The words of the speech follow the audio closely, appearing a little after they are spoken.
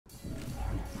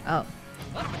Oh.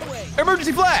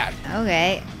 Emergency flash.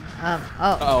 Okay.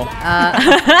 Uh-oh.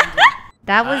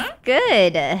 That was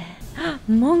good.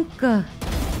 Monka.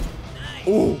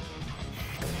 Ooh.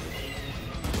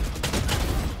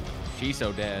 She's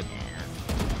so dead.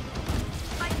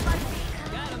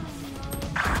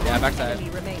 Yeah, backside.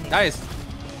 Nice.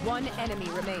 One enemy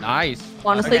remaining. Nice.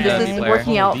 Honestly, Okay. this is Player.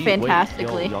 working out Wait,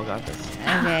 fantastically. Y'all got this.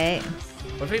 Okay.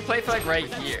 What if we play for like right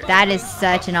here? That is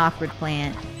such an awkward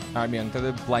plant. All right, man. Throw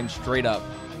the blind straight up.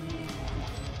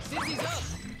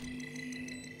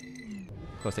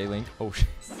 Close A link. Oh shit.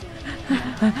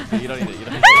 You don't need it. You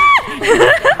don't need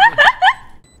it.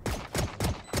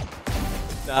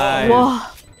 Nice. Whoa.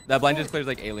 That blind just clears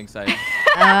like A link side.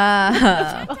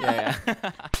 Yeah.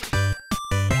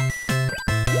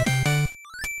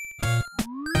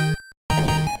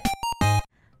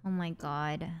 Oh my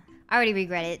god. I already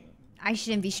regret it. I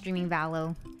shouldn't be streaming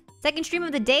Valo. Second stream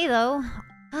of the day though.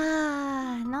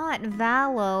 Not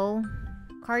Valo.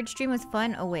 Card stream was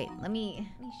fun. Oh wait, let me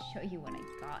show you what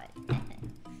I got.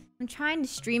 I'm trying to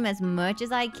stream as much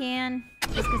as I can.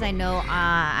 Just because I know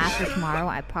after tomorrow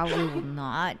I probably will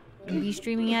not be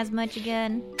streaming as much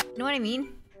again. You know what I mean?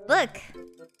 Look.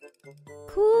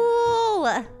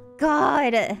 Cool.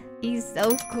 God. He's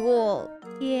so cool.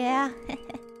 Yeah.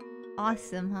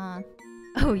 Awesome, huh?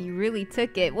 Oh, you really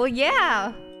took it. Well,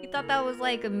 yeah. You thought that was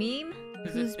like a meme?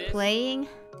 Who's playing?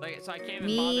 Like, so I can't even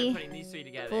Me, bother putting these three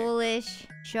together. Foolish,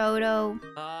 Shoto.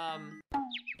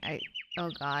 Oh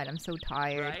god, I'm so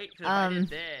tired. Right? 'Cause if I did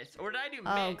this. Or did I do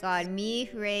Oh mix? god, me,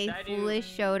 Ray, Did I do-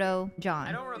 Foolish, Shoto, I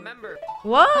John. don't remember.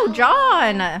 Whoa,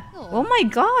 John! Oh my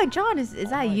god, John, is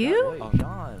that you? Wait,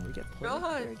 John, we get played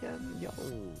God. there again. Yo.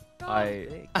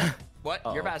 I. What?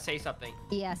 Uh-oh. You're about to say something.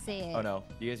 Yeah, say it. Oh no.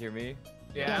 Do you guys hear me?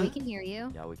 Yeah, we can hear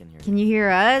you. Yeah, we can hear you. Can you hear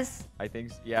us? I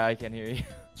think. Yeah, I can hear you.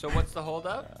 So what's the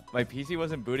holdup? My PC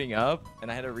wasn't booting up,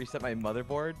 and I had to reset my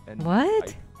motherboard. And What?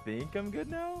 I think I'm good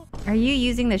now. Are you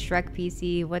using the Shrek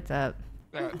PC? What's up?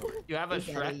 You have a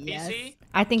Shrek PC?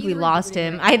 I think we lost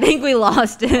him. I think we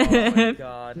lost him.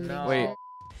 God, no. Wait.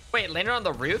 Wait, landed on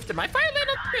the roof? Did my fire land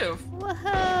on the roof?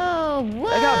 Whoa! Whoa!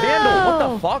 I got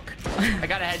Vandal. What the fuck? I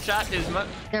got a headshot.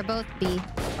 They're both B.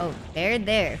 Oh, they're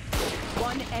there.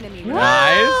 One enemy remaining.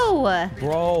 Whoa!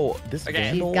 Bro, this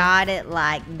Okay. You Vandal. got it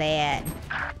like that.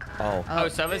 Oh. Oh,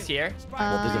 Sova's here.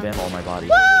 Well, there's a Vandal on my body.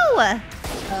 Whoa!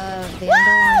 Vandal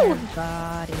on your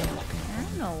body. I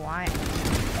don't know why.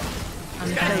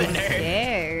 I'm guy's so a nerd.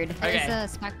 scared. Okay.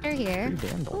 There's a Spectre here.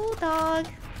 Vandal. Bulldog.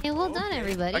 Hey, well done,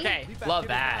 everybody. Okay, love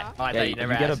that. Oh, I Yeah, thought you you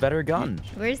never get a asked. better gun.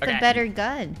 Where's the Okay. better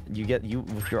gun? You get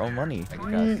with your own money.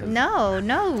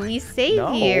 No, we save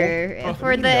No. here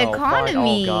for the No, fine.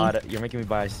 economy. Oh god, you're making me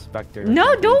buy a Spectre. No, I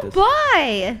can't don't believe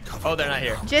this. buy. Oh, they're not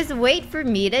here. Just wait for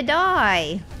me to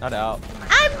die. Not out.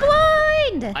 I'm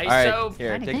blind. ISO. Alright,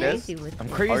 here, Kinda take this. crazy with I'm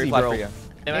me. I'll crazy, reply bro. for you.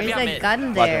 They might be There's on a mid. gun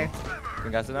Reply there. You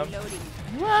got them?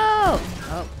 Whoa.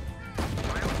 Oh.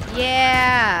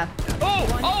 Yeah.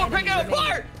 Oh, we're picking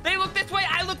apart. They look this way.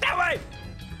 I look that way.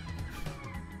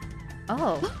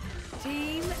 Oh.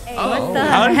 Team A. Oh. What the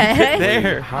How did you heck? get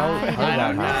there? How I did that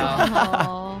don't happen? know.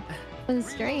 Oh, it was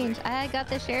strange. I got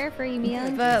the sheriff for you,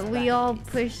 Mian. But we all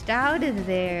pushed out of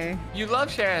there. You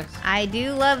love sheriffs. I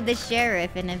do love the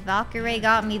sheriff, and if Valkyrie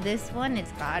got me this one,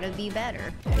 it's gotta be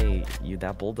better. Hey,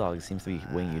 that bulldog seems to be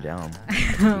weighing you down.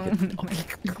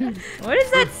 What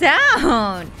is that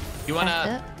sound? You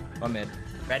wanna One mid.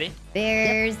 ready?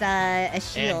 There's a And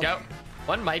shield. go.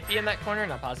 One might be in that corner.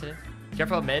 Not positive.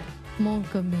 Careful of mid.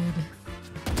 Monka mid.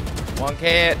 One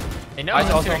kit. Hey, no I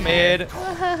one's also doing mid.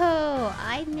 Whoa,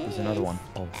 I missed. There's another one.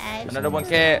 Oh, I- Another one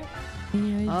kit.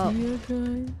 Oh.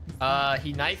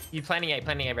 He knife. He planning A,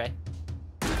 Ray.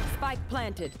 Spike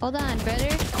planted. Hold on, brother.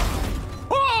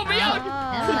 Oh, man.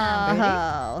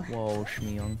 Oh. whoa,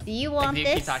 Shmyung. Do you I want do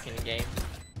keep this? talking in game.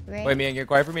 Ray? Wait, man, you're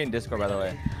quiet for me in Discord, by the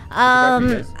way.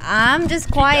 I'm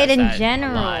just quiet does in that a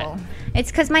general. lot. It's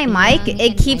cause my mic and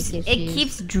it keeps mic it issues.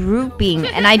 keeps drooping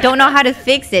and I don't know how to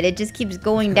fix it. It just keeps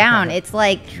going down. It's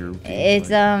like Droopy. it's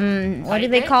what do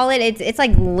they call it? It's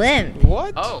like limp.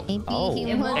 What? Oh. Maybe Oh.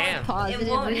 he It wants won't- positive it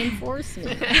won't-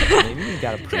 reinforcement. Maybe you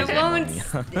gotta prove It it won't.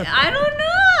 on me. I don't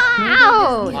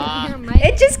know. Your mic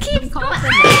It just keeps going.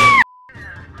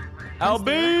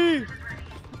 LB!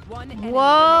 One enemy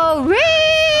Whoa,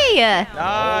 Ray!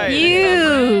 Nice.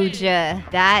 Huge.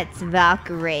 That's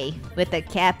Valkyrie with a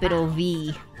capital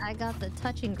V. I got the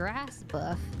touch and grass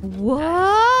buff.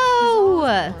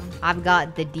 Whoa! I've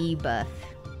got the D buff.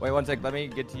 Wait, one sec. Let me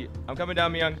get to you. I'm coming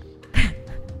down, Myung.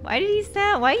 Why did he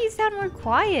sound? Why do you sound more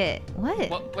quiet?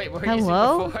 What? Wait, where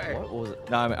Hello? were you before? What was it?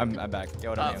 No, I'm back. Yo,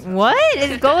 what up, man? What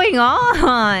is going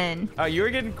on? Oh, you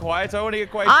were getting quiet, so I want to get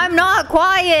quiet. I'm not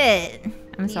quiet.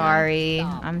 I'm Yeah, sorry.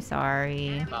 stop. I'm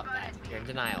sorry. About that. You're in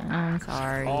denial. I'm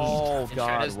sorry. Oh And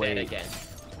God, Shredder's dead wait. again.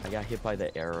 I got hit by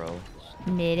the arrow.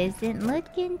 Mid isn't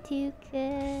looking too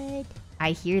good.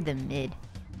 I hear the mid.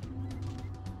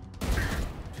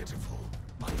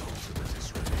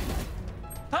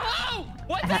 Hello!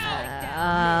 What the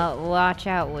hell? Watch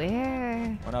out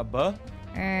where? What up, buh?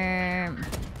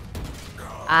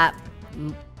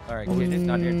 Oop. All right, kid, it's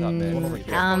not near top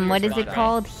mid. What is it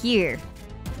called? Here.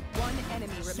 One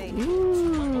enemy remaining.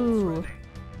 Ooh.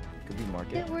 Could be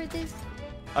market. That word is.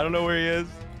 I don't know where he is.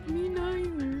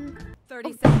 30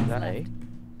 Is seconds that left. A?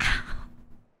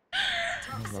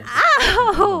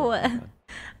 Ow! I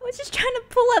was just trying to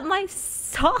pull up my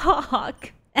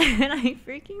sock. And I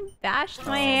freaking bashed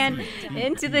my hand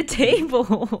into the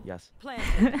table. Yes.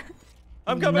 Planted.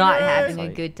 I'm coming Not in. having a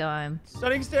good time.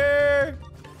 Stunning stare.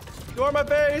 Door my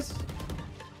face.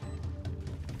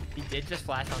 He did just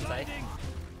flash on sight.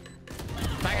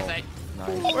 Back at sight.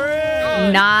 Nice. We're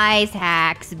in. Nice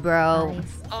hacks, bro.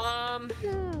 Nice.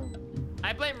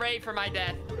 I blame Ray for my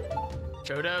death.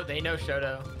 Shoto, they know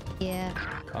Shoto. Yeah.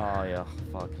 Oh yeah.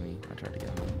 Fuck me. I tried to get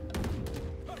him.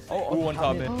 Oh, one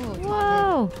top mid. Oh,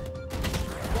 Whoa.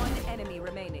 One enemy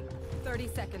remaining. 30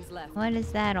 seconds left. What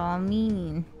does that all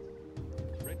mean?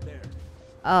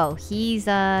 Oh, he's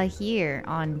here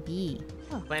on B.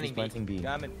 Planning He's planting B.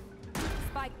 Got him.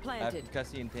 Spike planted.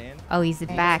 Cussy and tan. Oh, he's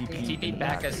back. TP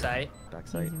back at sight.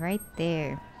 Backside. He's right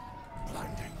there.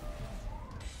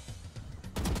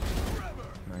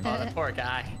 Oh, the poor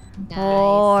guy. nice.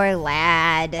 Poor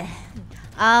lad.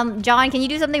 John, can you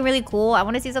do something really cool? I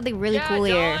want to see something really Yeah, cool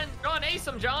John. here. Go on, ace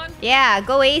him, John. Yeah,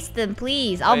 go ace them,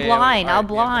 please. I'll Wait, blind. wait, I'll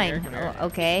alright, yeah, blind. come here, come here. Oh,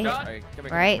 okay. John. Alright, come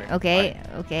here, Right. come here. Okay.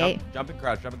 Alright. Okay. Jump and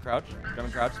crouch, jump and crouch, jump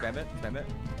and crouch, spam it, spam it.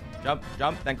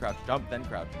 Jump, then crouch, jump, then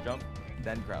crouch, jump,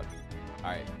 then crouch.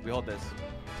 Alright, we hold this.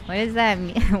 What does that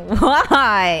mean?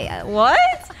 Why? What?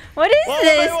 What is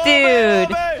this,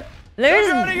 dude?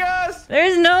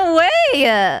 There's no way.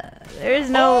 There's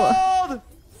no. Hold!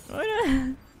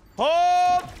 What?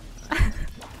 Hold!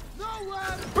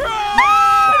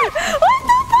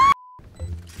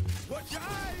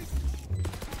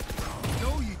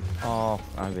 Oh,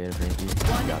 I evaded baby.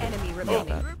 One enemy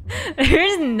remaining.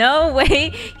 There's no way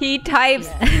he types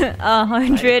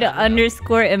 100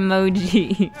 underscore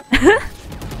emoji.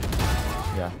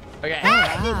 Yeah. Okay.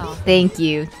 Wow. Thank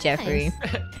you, Jeffrey.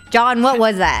 John, what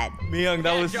was that? Myung,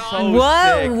 that was John. so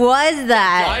What sick. was I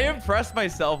that? impressed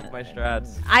myself with my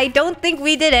strats. I don't think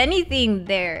we did anything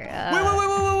there.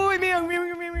 Wait,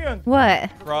 Myung. What?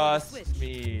 Trust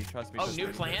me. Oh, new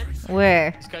plan?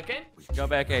 Where? He's cooking? Go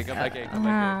back A, go back A, go back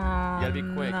A. You gotta be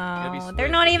quick. You gotta be No, swift. they're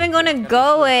not even gonna You gotta be go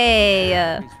swift. away.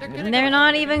 gonna They're go.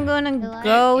 not even gonna like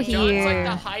go it. John's like the here.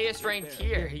 highest ranked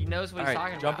here. He knows what he's talking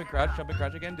Alright, jump and about.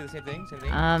 crouch again. Do the same thing,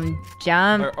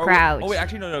 Jump, Or- crouch. Oh wait,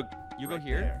 actually no. You go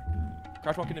here.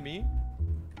 Crouch walk into me.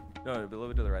 No, a little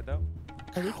bit to the right though.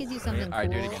 So we could do something Alright,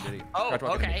 do it cool. again. Oh, Crouch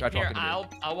walk into me. okay. Crouch walk Here, into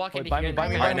me. I'll walk into Buy here. me, buy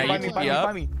me, Alright, buy me, now buy you me, can buy be me, up.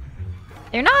 buy me.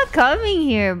 They're not coming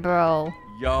here, bro.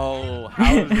 Yo,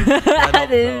 how is this set up,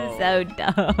 This is though? so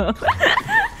dumb.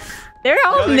 They're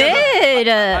all Yo, mid.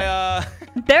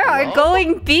 They are Hello?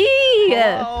 going B.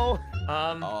 Hello?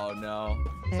 Um, Oh no.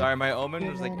 Sorry, my omen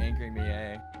was like anchoring me.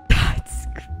 Eh? That's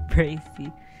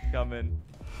crazy. Coming.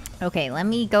 Okay, let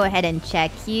me go ahead and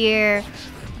check here.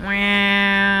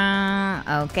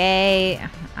 Okay,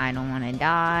 I don't want to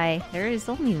die. There is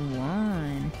only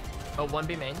one. oh,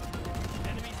 1B main.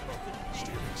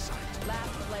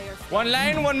 Last player. One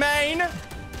lane, one main.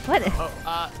 What?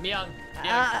 Oh, Myung.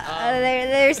 Yeah,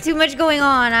 There's too much going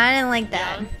on. I didn't like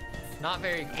that. Myung. Not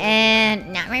very cool.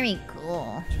 And not very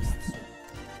cool.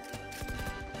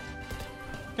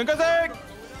 Concussive.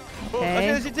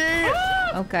 Okay.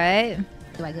 CT. Okay.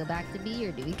 Do I go back to B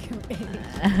or do we go A?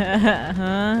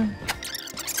 Huh?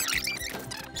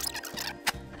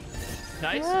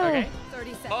 Nice. Whoa. Okay.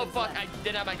 30 seconds. Oh, fuck. left. I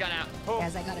didn't have my gun out.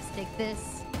 Guys, I gotta stick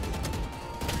this.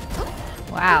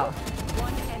 Wow.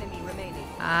 One enemy remaining.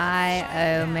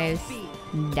 I almost B.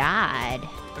 died.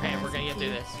 Okay, we're gonna get through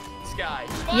this. Sky.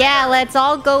 Yeah, let's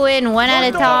all go in one at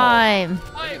a time.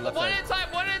 Wait, Left one side. at a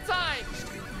time, one at a time.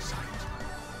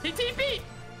 He TP.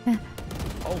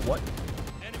 Oh, what?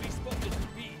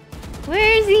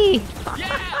 Where is he?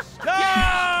 Yeah.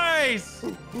 Nice.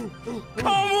 Come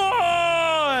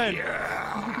on.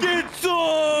 Get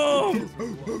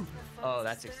some. Oh,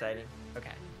 that's exciting.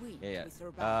 Okay. Yeah.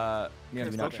 Maybe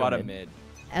Myung, not bottom mid.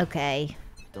 mid. Okay.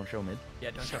 Don't show mid.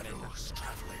 Yeah, don't show me.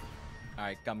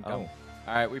 right, come. Oh. All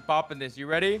right, we popping this. You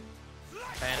ready?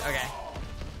 Man, okay.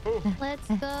 Let's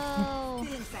go.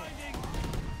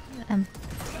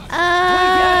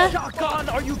 Shotgun!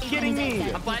 Are you kidding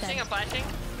me? I'm flashing.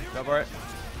 Go for it.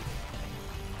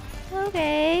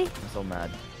 Okay. I'm so mad.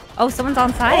 Oh, someone's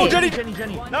on site. Oh, Jenny!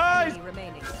 One Nice! enemy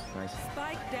remaining. Nice.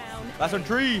 Spike down. Last one,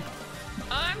 tree.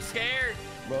 I'm scared.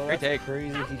 Bro, Great that's take. crazy.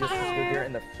 He just stood there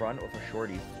in the front with a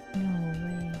shorty. No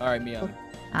way. All right, Mia.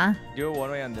 Huh? Do it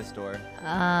one way on this door.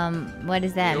 What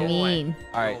does that No way. mean?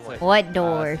 All right. So, What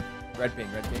door? red ping.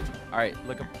 All right,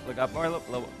 look up more,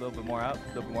 little bit more up,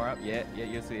 Yeah,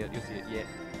 you'll see it. Yeah.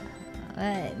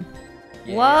 What?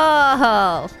 Yeah.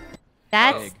 Whoa!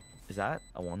 That's Big. Is that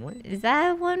a one-way? is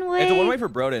that one way? It's a one way for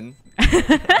Brodin.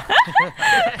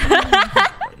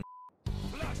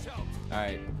 All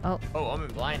right. Oh, I'm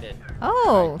blinded.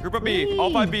 Oh. Group of B.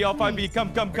 All 5B. All 5B. please. Come.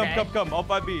 Okay. All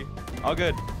 5B. All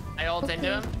good. I ult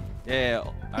into him. Yeah.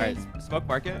 All right. Smoke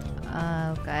market.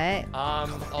 Ulting. Okay. All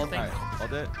right.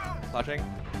 Hold it. Flashing.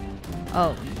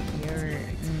 Oh, you're.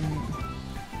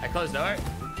 I closed door.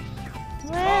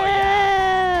 Whoa!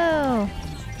 yeah.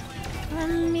 I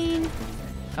mean.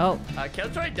 Oh.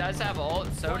 Killjoy does have ult,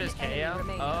 so does KO.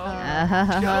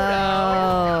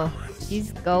 Oh.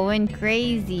 She's going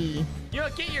crazy. You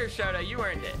get your Shoto, you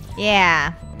earned it.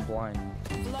 Yeah. I'm blind.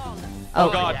 Oh,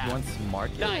 God. Yeah. You want some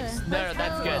market? Nice. No,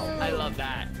 that's good. I love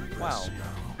that. Wow.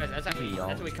 That's how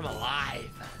we come alive.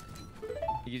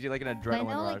 It gives you like an I adrenaline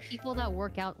know like rush. people that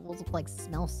work out will like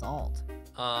smell salt.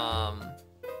 I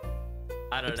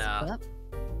don't know. Yep.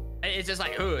 It's just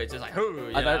like who? It's just like who?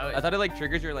 You I know? thought it like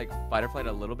triggers your like fight or flight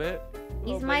a little bit.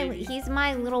 He's Oh, my baby.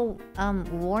 little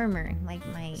warmer, like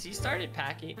my. Has he started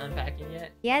unpacking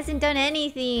yet? He hasn't done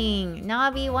anything.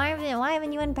 Nabi, why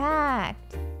haven't you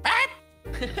unpacked?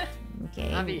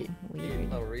 Okay. Nabi, Weird.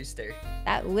 little rooster.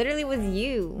 That literally was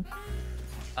you.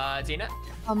 Tina.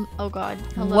 Oh god.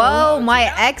 Hello. Whoa,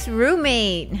 my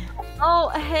ex-roommate. Oh,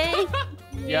 hey.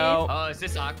 Yo. Oh, is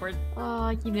this awkward?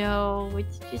 You know,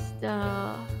 it's just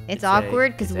It's a-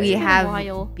 awkward because it's we a have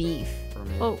while. beef. For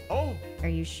me. oh, Oh, Are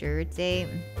you sure it's a?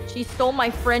 she stole my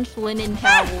French linen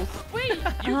towels. wait,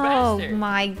 you Oh bastard.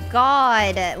 my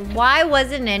god. Why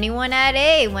wasn't anyone at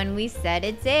A when we said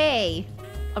it's A?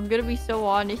 I'm gonna be so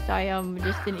honest, I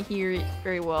just didn't hear it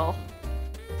very well.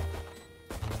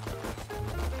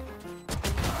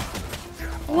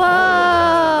 Whoa!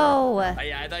 Oh,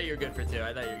 yeah, I thought you were good for two.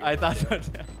 I thought you were good. I thought so.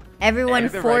 Everyone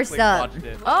And the right force click up. watched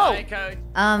it. Oh, Hi, coach.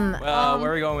 Well,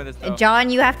 where are we going with this though? John,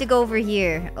 you have to go over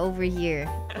here. Over here.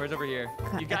 Where's over here?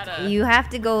 You gotta- You have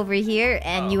to go over here,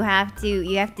 and Oh. you have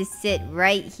to sit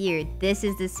right here. This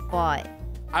is the spot.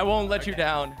 I won't let you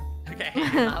down. Okay,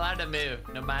 you're not allowed to move,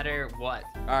 no matter what.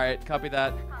 All right, copy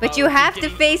that. But Oh, you keep have to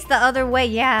getting- face the other way.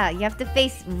 Yeah, you have to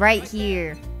face right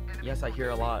here. Yes, I hear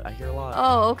a lot. I hear a lot.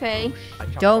 oh, okay. I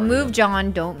chopped Don't part of move, them.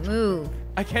 John. Don't move.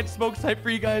 I can't smoke sight for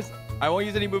you guys. I won't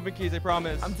use any movement keys. I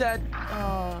promise. I'm dead.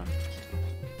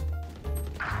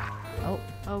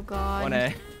 Oh god.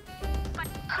 1A.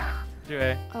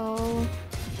 2A. Oh.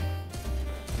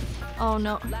 Oh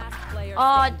no. Last player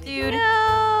Oh, standing. dude.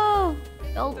 No.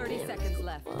 Oh, 30 seconds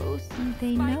left. close.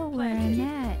 They know where I'm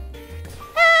at.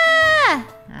 Ah!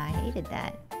 I hated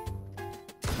that.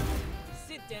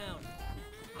 Sit down.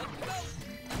 Let's go.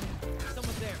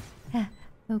 Someone's there.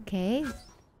 Okay.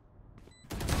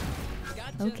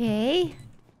 Gotcha. Okay.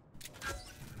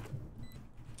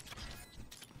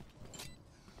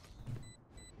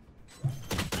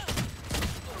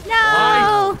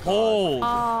 No! Hold. Oh,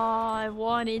 I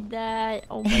wanted that.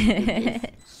 Oh my goodness.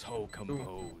 So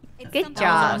composed. Good That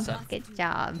job. was awesome. Good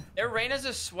job. Their Reina's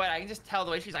a sweat. I can just tell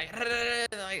the way she's like.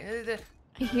 I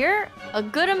hear a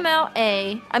good amount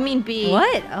A. I mean B.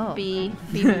 What? Oh. B.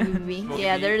 B.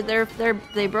 Yeah,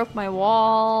 they broke my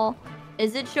wall.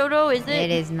 Is it Shoto? Is it?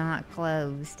 It is not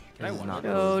closed. Can I This is one not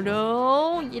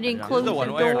Shoto, you didn't This is close the the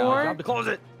one way or no? door. Time to close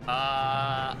it.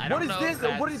 I don't What is know. this? If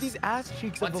What are that's- these ass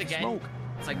cheeks Once of again, smoke?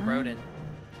 it's like Brodin.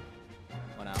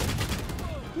 1 out.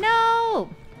 No!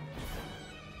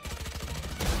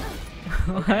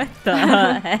 What the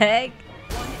heck?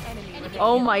 One enemy remaining.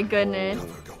 Oh my goodness.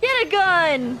 Get a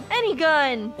gun! Any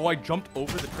gun! Oh, I jumped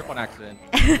over the trip on accident.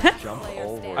 Jump Player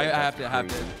over. standing. I have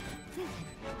to.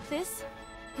 This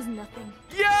is nothing.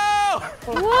 Yo!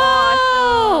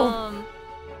 Whoa!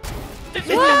 Awesome.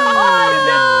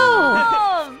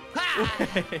 Whoa!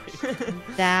 Awesome.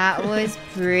 That was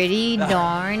pretty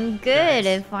darn good,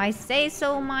 if I say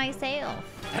so myself.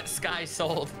 That sky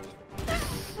sold.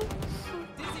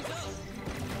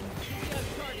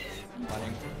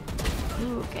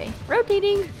 Ooh, okay.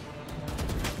 Rotating.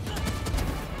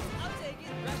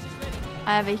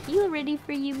 I have a heal ready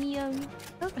for you, Mio.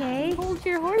 Okay. Hold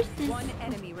your horses. One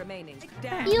enemy remaining.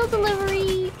 Down. Heal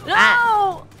delivery. No!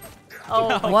 Ah.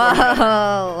 Oh,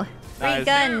 Whoa! Free Nice.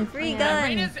 gun, free gun.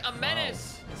 Reina's a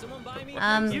menace. Someone buy me.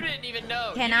 You didn't even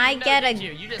know. Can You I didn't get know, a did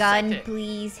you? You just gun, sent it.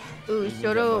 please? ooh,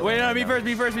 Shoto. Wait, no, me first,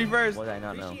 me first, me first. What did I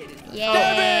not know?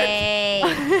 Yay!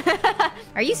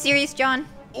 Are you serious, John?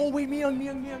 Oh, wait, me young.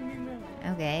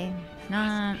 Okay. No,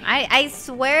 I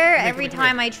swear every come here.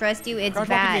 time I trust you, it's Crouch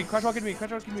bad. walk into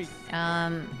me.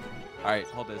 Alright,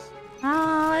 hold this.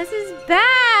 Oh, this is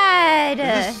bad.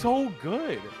 This is so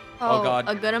good. Oh god.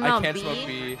 A good amount I can't B. smoke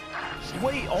B.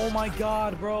 Wait, oh my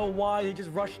god, bro. Why? They just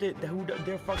rushed it.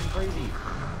 They're fucking crazy.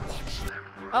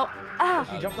 Oh, ah.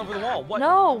 She jumped over the wall. What?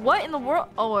 No, what in the world?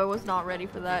 Oh, I was not ready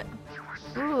for that.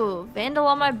 Ooh, Vandal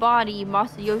on my body,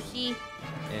 Masayoshi.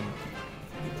 In.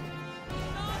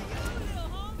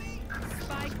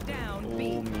 Spike down. Oh,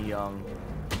 B. me young.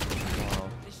 Wow.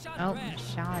 Oh,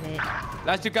 shot it.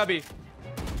 Last two cubby.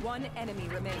 One enemy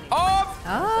remaining. Oh!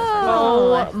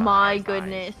 Oh Oh. my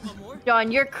goodness.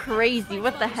 John, you're crazy.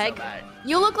 What the heck?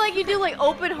 You look like you do like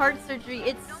open heart surgery.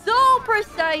 It's so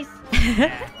precise.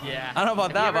 Yeah. I don't know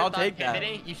about Have that, you but I'll ever take thought that.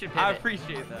 pivoting? You should I pivot.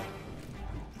 appreciate that.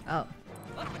 Oh.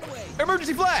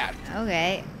 Emergency flash!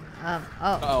 Okay. Oh.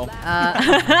 Uh-oh.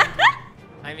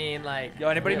 I mean, like. Yo,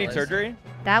 anybody need realistic. surgery?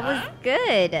 That was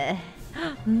good.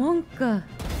 Monka.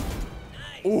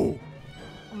 Ooh.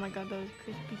 Oh my god, that was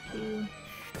crispy too.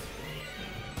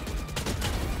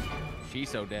 She's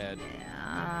so dead.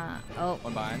 Oh.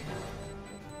 One behind.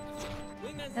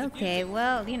 Okay,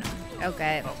 well, you know.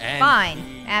 Okay. and Fine.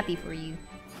 he- Happy for you.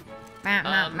 I'm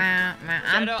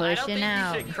Shadow, pushing I don't think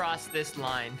out. you should cross this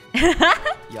line.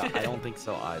 Yeah, I don't think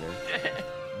so either.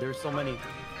 There's so many.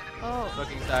 Oh.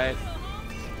 Looking side.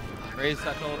 Raise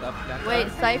settled up down. Wait,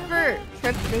 Cypher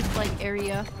tripped this like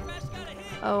area.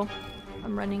 Oh,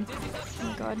 I'm running. Oh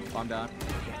my god. Bomb down.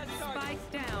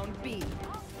 Spike down. B.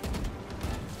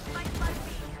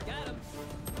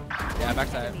 Yeah,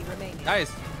 backside. Enemy remaining. Nice.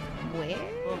 Where?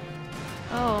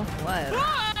 Oh, Whoa.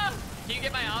 Ah! Can you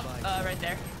get my op right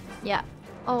there? yeah.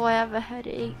 Oh, I have a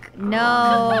headache.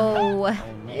 No.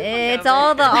 It's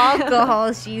all the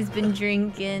alcohol she's been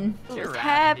drinking. You're It's right,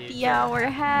 happy dude. hour,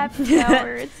 happy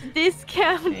hour. It's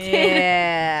discounted.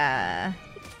 Yeah.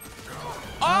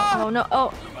 Oh no. Oh.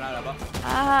 One out elbow.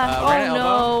 Ah. right Oh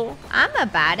elbow. no. I'm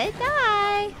about to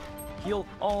die. Heal.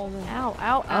 Oh no. Ow,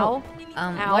 ow, ow.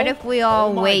 Ow. What if we all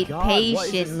Oh my wait God, what is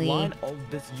this patiently? line? Oh,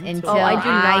 this until Oh, I do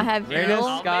I- not have Raina,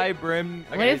 heal. Sky, Brim.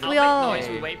 What if I'll we make all- noise.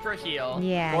 We wait for a heal.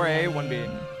 Yeah. 4A, yeah, 1B.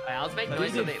 yeah. Alright, let's make That noise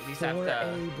is so a they at least have to.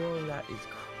 4A, bro. That is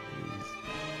crazy.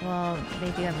 Well,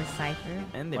 they do have a cipher.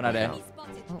 And they One out back A.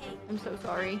 out. I'm so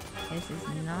sorry. This is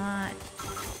not.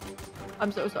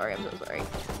 I'm so sorry. I'm so sorry.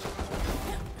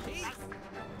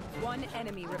 One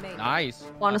enemy remaining. Nice.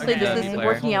 Honestly, Okay, this B is player.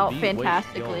 working out Wait,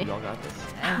 fantastically. Y'all got this.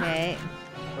 Okay.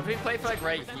 What if we play for like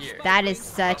right here? That is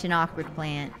such an awkward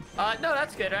plant. No,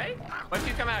 that's good, right? What if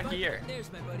you come out here?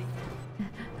 There's my buddy.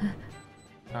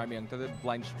 Alright, Myung, throw the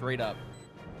blind straight up.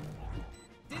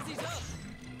 Dizzy's up.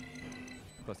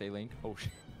 Plus A link. Oh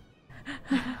shit.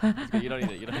 That's good. You don't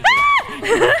need it. You don't need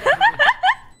it.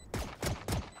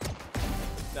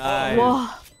 Nice. Whoa.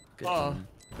 Good Oh. team.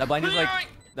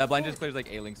 That blind just clears like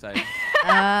A link side. Oh.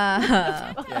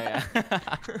 Yeah.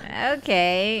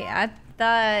 Okay. I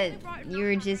thought you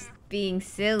were just being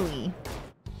silly.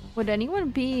 Would anyone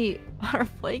be on our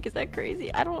flank? Is that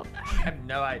crazy? I don't. I have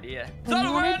no idea. What do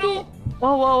you wanna do?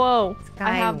 Whoa, whoa, whoa!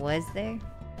 Guy was there.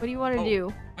 What do you want to Oh.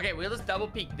 do? Okay, we'll just double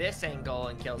peek this angle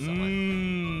and kill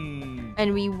someone.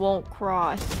 And we won't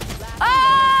cross.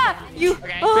 Ah! You.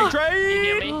 Okay. Ah! Can you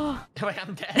heal me? Wait,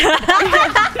 I'm dead.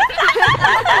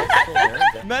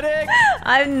 Medic!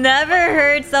 I've never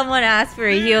heard someone ask for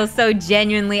a heal so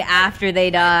genuinely after they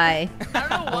die. I don't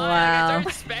know why. Wow.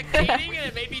 I started spectating and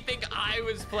it made me think I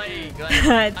was playing. Like,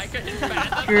 That's I couldn't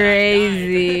fathom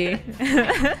Crazy.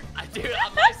 that I died. Dude,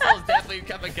 my soul's definitely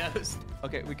become a ghost.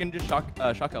 Okay, we can just shock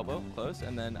elbow close,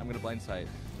 and then I'm gonna blind sight.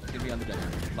 It's gonna be on the gun.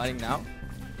 Blinding now.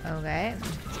 Okay.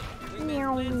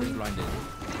 Blinded.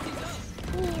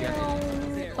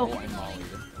 Oh. I'm mollied.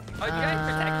 Oh, you guys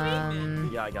protect me?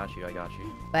 Yeah, I got you. I got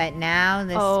you. But now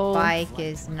the Oh. spike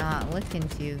is not looking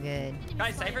too good.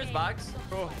 Guys, Cypher's box.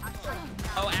 Oh,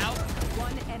 out.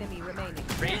 One enemy remaining.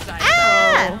 Raise side.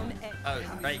 Ah! Oh,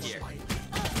 right here.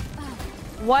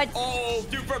 What? Oh,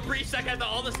 dude, for a brief second,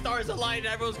 all the stars aligned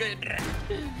and everyone's going it's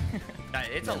Yeah,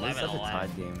 this is 11 a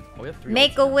tied game. Oh, we have 3.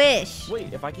 Make a wish.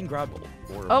 Wait, if I can grab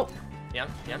orb. Oh. Yeah.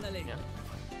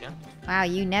 Wow,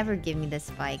 you never give me the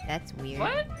spike. That's weird.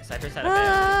 What? Cypher's had a bit.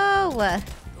 Oh.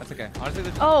 That's okay. Honestly,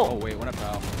 Oh. Oh wait, one up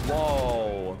now.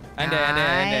 Whoa. And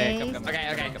A. Come.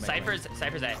 Okay. Cypher's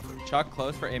A. Chuck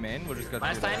close for A main. We'll just go through.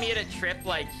 Last time he had a trip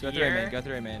like Go through A main. here. Go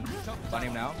through A main. Bunny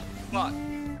him now. Fuck.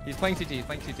 He's playing CT. He's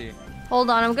playing CT. Hold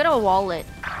on, I'm gonna wall it.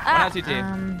 One out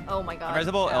CT. Oh my god.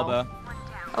 Invisible Ow. elbow.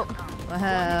 Oh.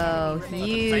 Whoa,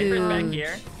 Cypher's back huge.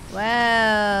 here. Whoa,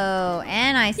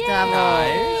 and I still have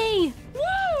Yay!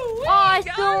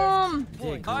 Awesome!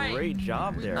 Did a Alright. great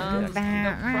job there. They'll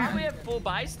probably have full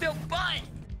buy still, but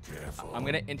I'm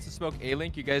gonna insta smoke A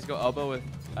link. You guys go elbow with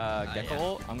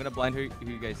Gecko. yeah. I'm gonna blind who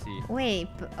you guys see. Wait,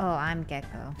 oh, I'm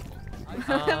Gecko.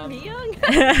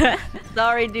 Myung?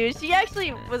 Sorry, dude. She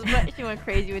actually she went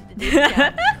crazy with the dude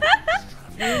cam.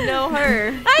 You know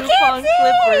her. I can't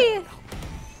see!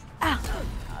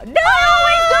 No!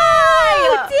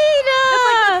 Oh, Tina! That's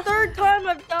like the third time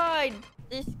I've died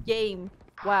this game.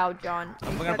 Wow, John.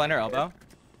 I'm gonna blind our elbow.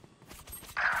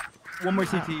 One more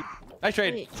CT. Nice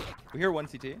trade. Wait. We hear one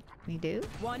CT. We do?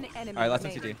 One enemy. All right, last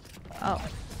one remaining. CT. Oh.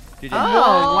 GG.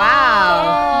 Oh,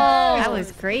 wow. Oh. That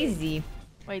was crazy.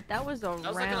 Wait, that was a I was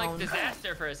looking like round.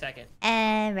 disaster for a second.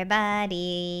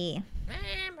 Everybody.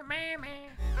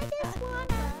 I just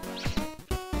wanna